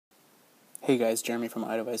Hey guys, Jeremy from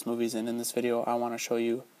iDeviceMovies, and in this video I want to show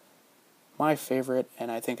you my favorite,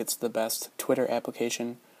 and I think it's the best Twitter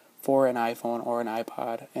application for an iPhone or an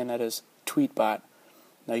iPod, and that is Tweetbot.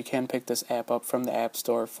 Now you can pick this app up from the App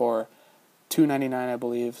Store for $2.99, I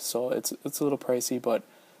believe, so it's a little pricey, but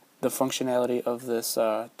the functionality of this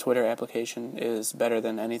Twitter application is better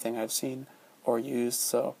than anything I've seen or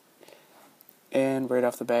used. And right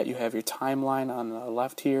off the bat, you have your timeline on the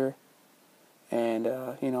left here. And,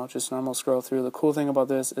 just normal scroll through. The cool thing about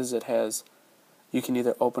this is you can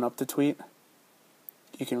either open up the tweet,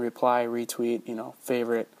 you can reply, retweet,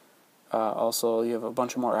 favorite. Also, you have a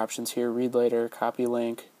bunch of more options here. Read later, copy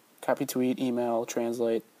link, copy tweet, email,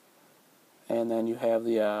 translate. And then you have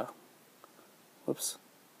the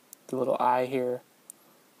little eye here.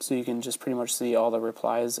 So you can just pretty much see all the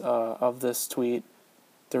replies of this tweet,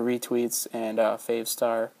 the retweets, and fave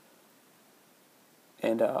star.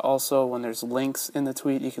 And also, when there's links in the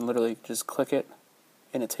tweet, you can literally just click it,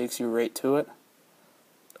 and it takes you right to it.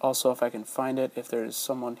 Also, if I can find it, if there's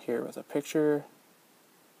someone here with a picture.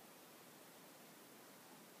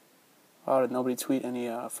 Oh, did nobody tweet any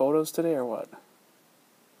photos today, or what?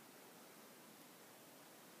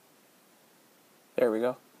 There we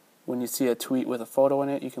go. When you see a tweet with a photo in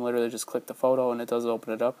it, you can literally just click the photo, and it does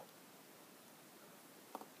open it up.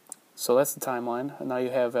 So that's the timeline. And now you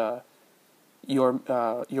have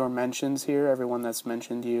your mentions here, everyone that's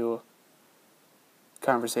mentioned you,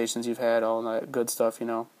 conversations you've had, all that good stuff,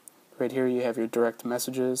 Right here you have your direct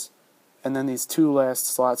messages, and then these two last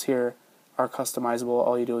slots here are customizable.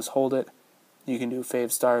 All you do is hold it. You can do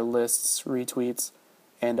fave star, lists, retweets,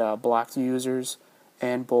 and blocked users,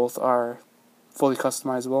 and both are fully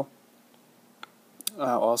customizable.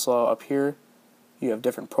 Also up here you have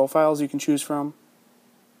different profiles you can choose from.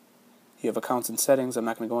 You have accounts and settings. I'm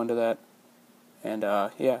not going to go into that. And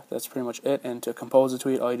yeah, that's pretty much it. And to compose a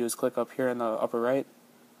tweet, all you do is click up here in the upper right,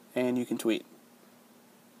 and you can tweet.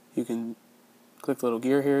 You can click the little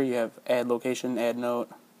gear here. You have add location, add note.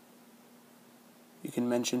 You can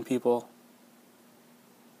mention people,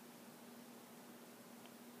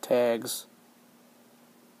 tags,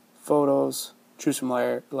 photos, choose from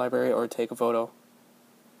library, or take a photo.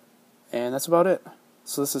 And that's about it.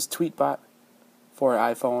 So this is Tweetbot for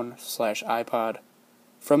iPhone/iPod.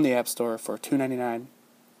 From the App Store for $2.99.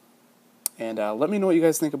 And let me know what you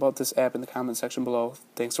guys think about this app in the comment section below.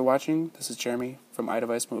 Thanks for watching. This is Jeremy from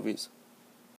iDeviceMovies.